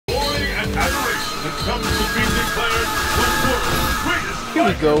Here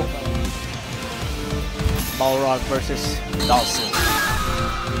we go. Balrog versus Dawson.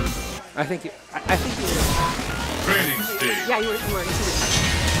 I think you were. Training stage. Yeah, you were.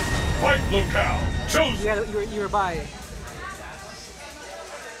 Fight locale chosen. You were by.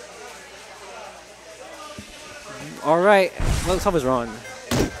 All right. Well, something's wrong.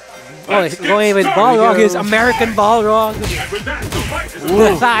 Oh, he's going with Balrog. His American Balrog.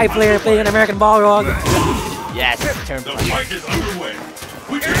 The Thai player playing an American Balrog. Yes, turn The fight is underway.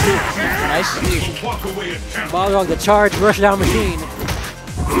 Nice. Balrog, the charge rushdown machine.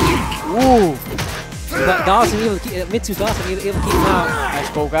 Ooh. But Dawson able to keep, Mitsu Dawson able to keep him out. Nice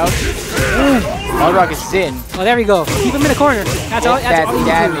poke out. Balrog is in. Oh, there we go. Keep him in the corner. That's all. That's all you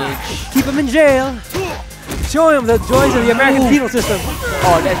damage. do. Keep him in jail. Show him the joys of the American penal system.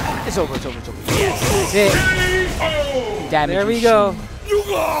 Oh, it's over. It's over. It's over. Yes, that's it. Damage. There we go.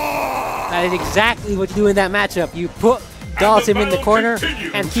 That is exactly what you do in that matchup. You put Dawson in the corner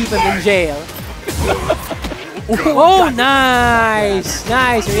and keep him in jail. Oh, nice!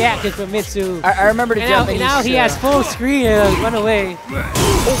 Nice reaction from Mitsu. I remember the Japanese. Now he has full screen and run away.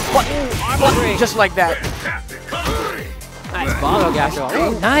 Oh, just like that. Nice Balrog after all.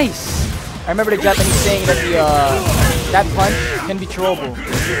 Oh, nice! I remember the Japanese saying that the that punch can be throwable.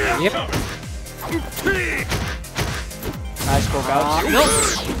 Yep. Nice poke out. Nope.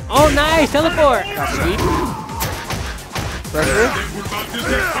 Oh, nice! Teleport! That's sweet. Pressure.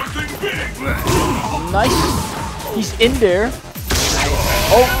 Nice. He's in there.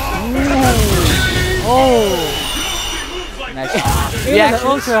 Oh. Oh. Nice. Reactions.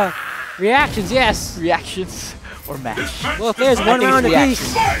 Ultra. Reactions, yes. Reactions or match. Well, if there's one round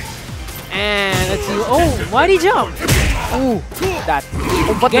apiece. And let's see. Oh, why'd he jump? Ooh. That.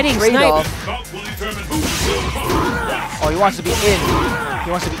 Oh, but Getting the trade-off. Oh, he wants to be in. He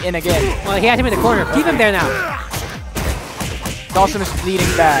wants to be in again. Well, he had him in the corner. Keep him there now. Dawson is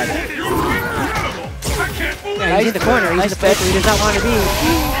bleeding bad. Yeah, he's in the corner. He's in the place where he does not want to be.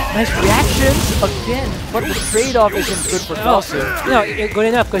 Nice reactions again. But the trade-off isn't good for Dawson. No, good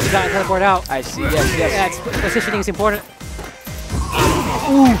enough because he got teleport out. I see. Yes, yes. Yeah, positioning is important.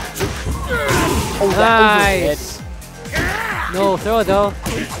 Ooh. Oh, that Nice. No throw though.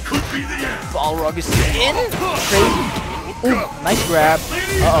 Balrog is in. Crazy. Ooh, nice grab.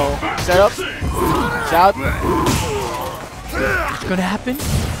 Uh-oh. Set up. It's out. It's gonna happen.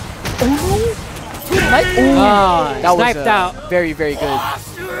 Oh. Nice. Ooh. That sniped was out. Very, very good.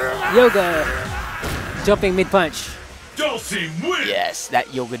 Yoga. Jumping mid-punch. Yes,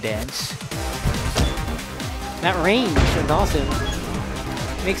 that yoga dance. That range from Dawson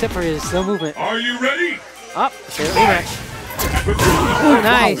makes up for his slow movement. Are you ready? Up. Rematch. Ooh,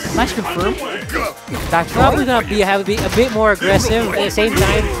 nice. Wow. Nice confirm. That's Probably gonna be have to be a bit more aggressive, at the same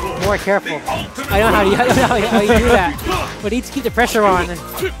time more careful. I don't know how you do that, but he needs to keep the pressure on.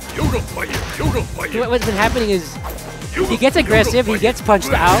 What's been happening is he gets aggressive, he gets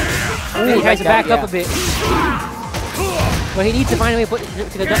punched out, and then he tries to back up a bit. But he needs to find a way to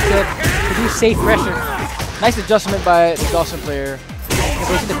produce safe pressure. Nice adjustment by the Dawson player. He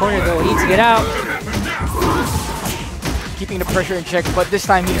goes in the corner though. He needs to get out. Keeping the pressure in check, but this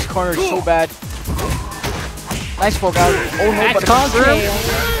time he's cornered so bad. Nice poke out. Oh no, but called KO.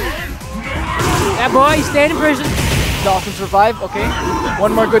 That boy, staying in prison. Dawson survived. Okay,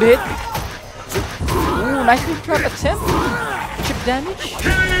 one more good hit. Ooh, nice trap attempt. Chip damage.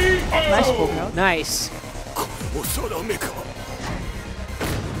 Nice poke out. Nice.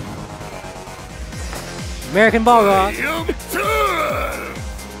 American Balrog.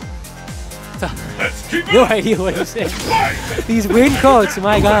 No idea what he said. These win codes,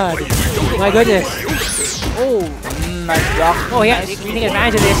 my god. My goodness. Oh, nice block. Oh yeah, you can take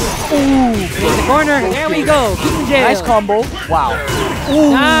advantage of this. Ooh, in the corner. There we go. Keep in jail. Nice combo. Wow.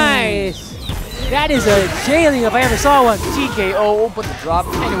 Ooh. Nice. That is a jailing if I ever saw one. TKO, but the drop.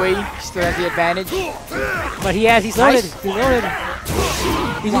 Anyway, he still has the advantage. But he's loaded. He's loaded.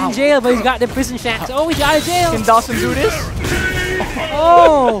 He's in jail, but he's got the prison shacks. Oh, he's out of jail. Can Dawson do this?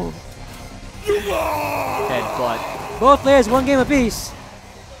 Oh. Headbutt. Both players, one game apiece.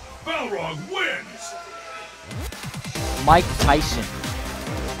 Balrog wins. Mike Tyson.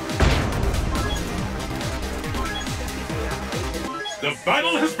 The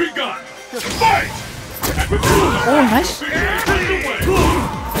battle has begun. Fight! Oh, nice.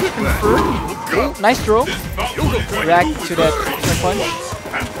 Oh, nice throw. Back to that punch.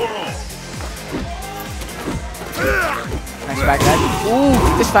 Nice back dash.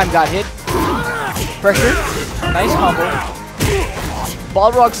 Ooh, this time got hit. Pressure. Nice combo.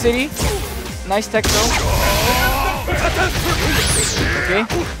 Balrog City. Nice tech throw. Okay.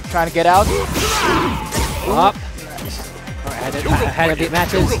 trying to get out. Up. I had a bit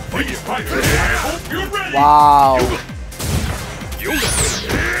matches. Wow.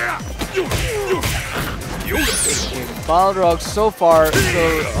 Balrog so far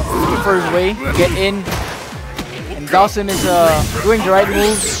looking for his way to get in. And Dawson is doing the right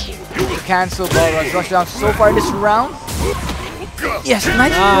moves to cancel Balrog's rush down so far in this round. Yes,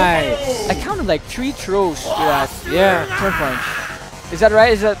 nice. I counted like 3 throws to that turn punch. Is that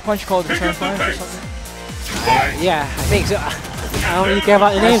right? Is that punch called the turn punch or something? Yeah, I think so. I don't really care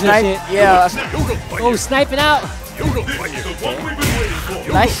about the names of shit. Yeah. Oh, sniping out.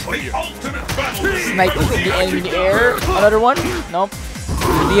 Nice. Snipe the enemy in the air. Another one? Nope.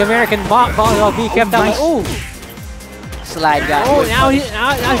 The American Balrog being kept out. Oh, slide guy. Oh, now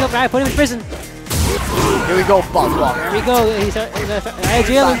he'll probably put him in prison. Here we go, Balrog. There we go. He's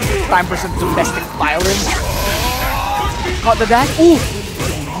jail. Time for some domestic violence. Caught the dash. Ooh.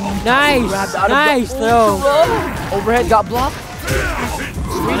 Nice throw. Overhead got blocked.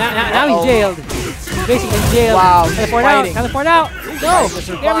 Now he's jailed. He's basically jailed. Wow, teleport out. No,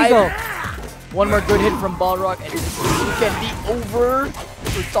 there we go. One more good hit from Balrog, and this can be over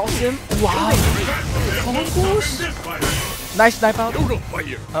to toss him. Wow. Combos. Nice snipe out.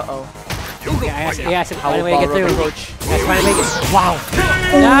 Uh-oh. Yeah, he has to How find a way to get through. approach. He has to find a way to make it. Wow.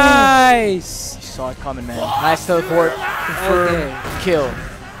 Nice. You saw it coming, man. Nice teleport. Confirm kill.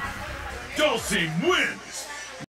 Dulcie wins!